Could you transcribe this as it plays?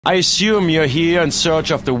I assume you're here in search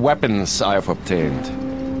of the weapons I've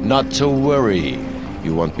obtained. Not to worry.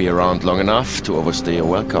 You won't be around long enough to overstay your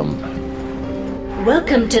welcome.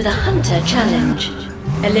 Welcome to the Hunter Challenge.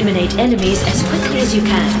 Eliminate enemies as quickly as you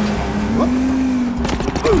can.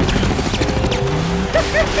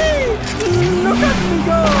 Look at me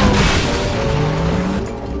go!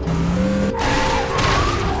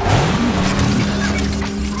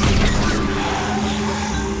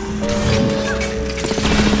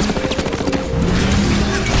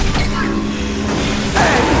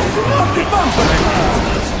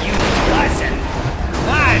 You listen.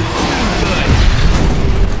 I'm too good.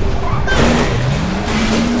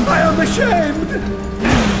 I am ashamed!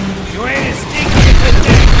 You ain't as stinky as you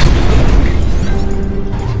think.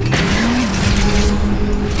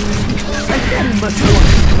 I very much want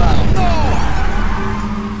to bow. No!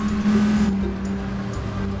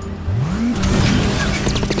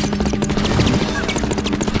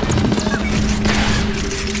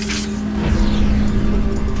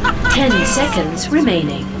 10 seconds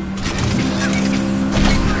remaining.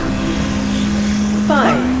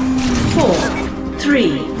 5, 4,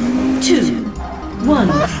 3, 2, 1.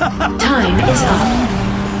 Time is up.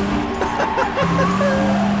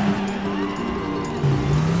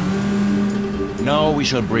 Now we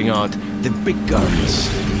shall bring out the big guns.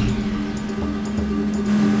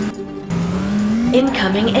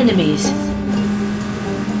 Incoming enemies.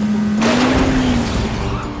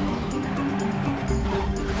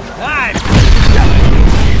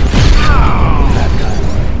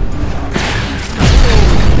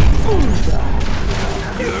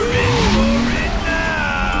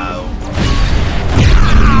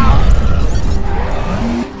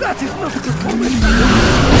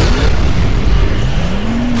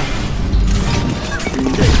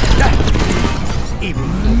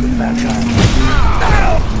 You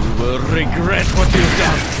will regret what you've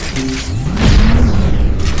done.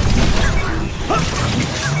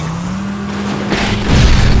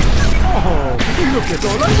 Oh, look at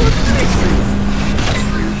all I was missing!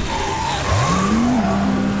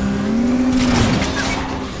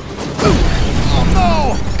 Oh no!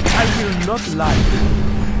 I will not lie.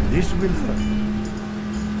 This will hurt.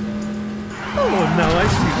 Oh, now I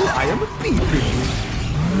see who I am beating.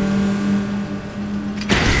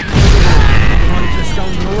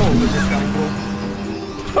 Scoundrel.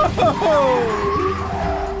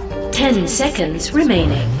 10 seconds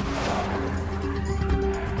remaining.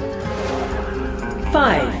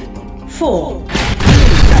 5, 4, 3, 2,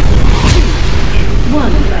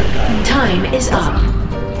 1. Time is up.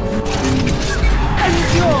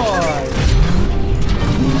 Enjoy!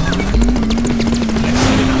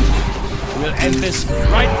 We'll end this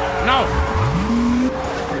right now.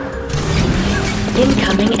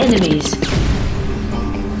 Incoming enemies.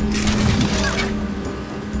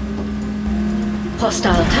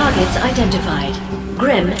 Hostile targets identified.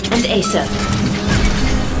 Grim and Acer.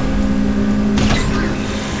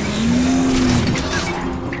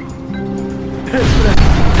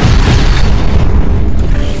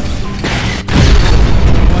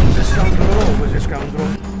 Once a scoundrel, always a scoundrel.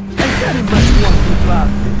 I very much want to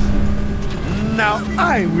practice. Now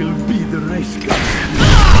I will be the race car.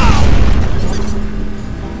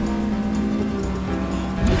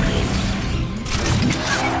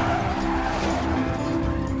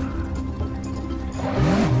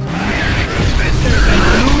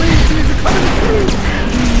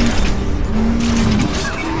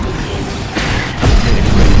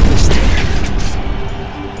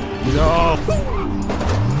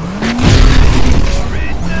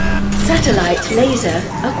 Satellite laser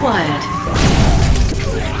acquired.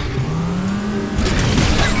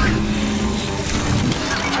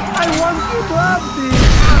 I want you to have this!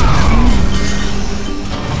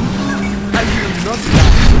 I will not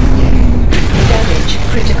die. Damage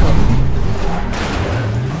critical.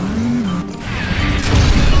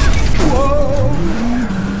 Whoa!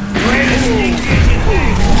 You ain't as stinky as you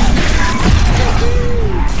think.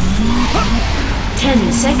 10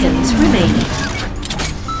 seconds remaining.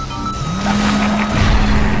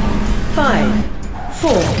 5,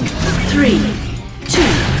 4, 3, 2,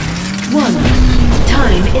 1.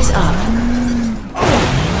 Time is up.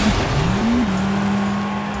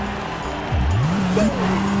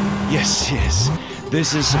 Yes.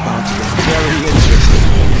 This is about to get very interesting.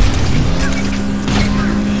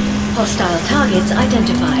 Hostile targets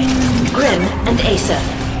identified. Grim and Acer.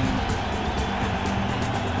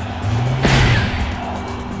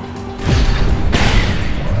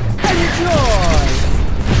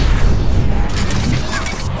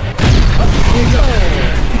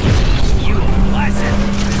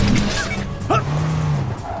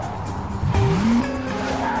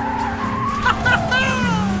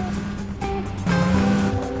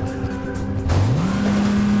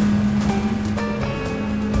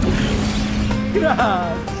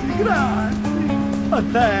 Grazie, grazie. Oh,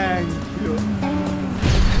 thank you.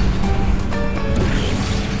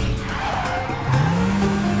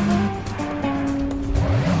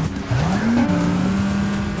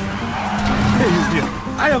 Savior,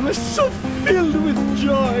 I am so filled with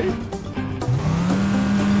joy.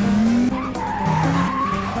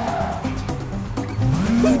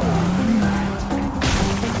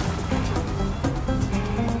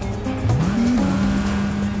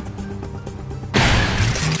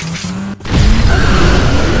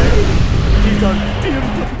 These are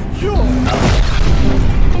tears of joy.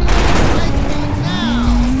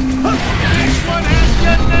 This one has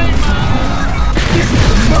your name on it! This is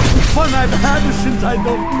the most fun I've had since I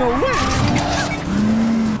don't know when.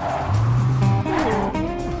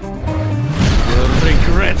 You'll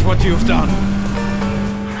regret what you've done.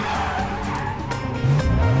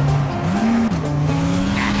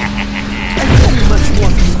 I so much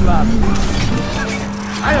want to laugh.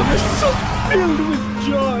 I am so filled with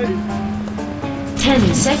joy.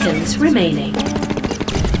 10 seconds remaining. 5,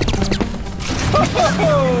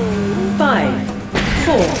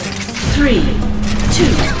 4, 3, 2,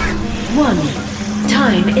 1.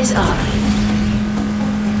 Time is up.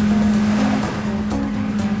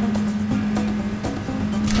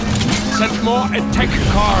 Send more attack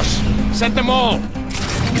cars. Send them all.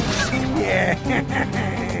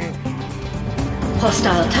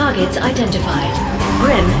 Hostile targets identified.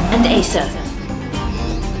 Grim and Acer.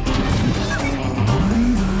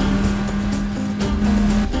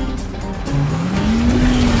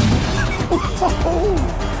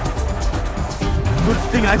 Good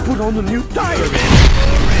thing I put on the new tire.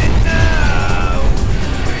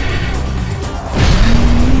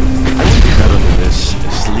 I would be better than this.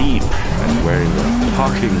 Asleep and wearing a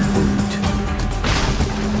parking boot.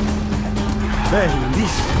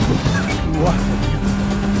 Bellissimo. What?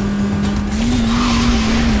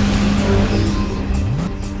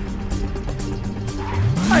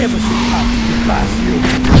 I am so happy to pass you.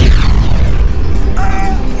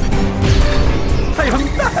 I am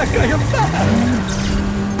back! I am back!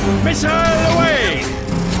 Missile away!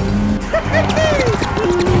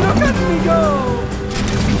 Look at me go!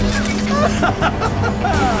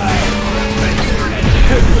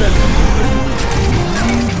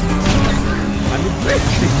 I'm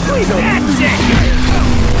drifting! That's it!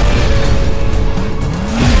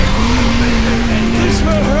 This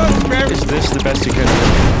will hurt very... Is this the best you can do?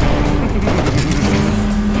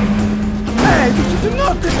 Hey, this is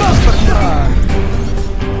not the bumper car!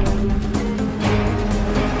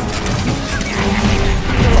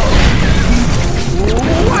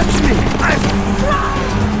 Watch me! I'm...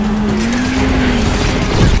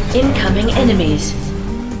 Incoming enemies.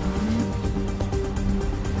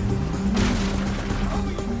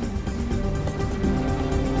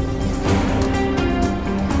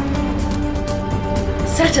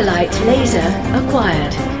 Satellite laser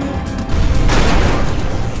acquired.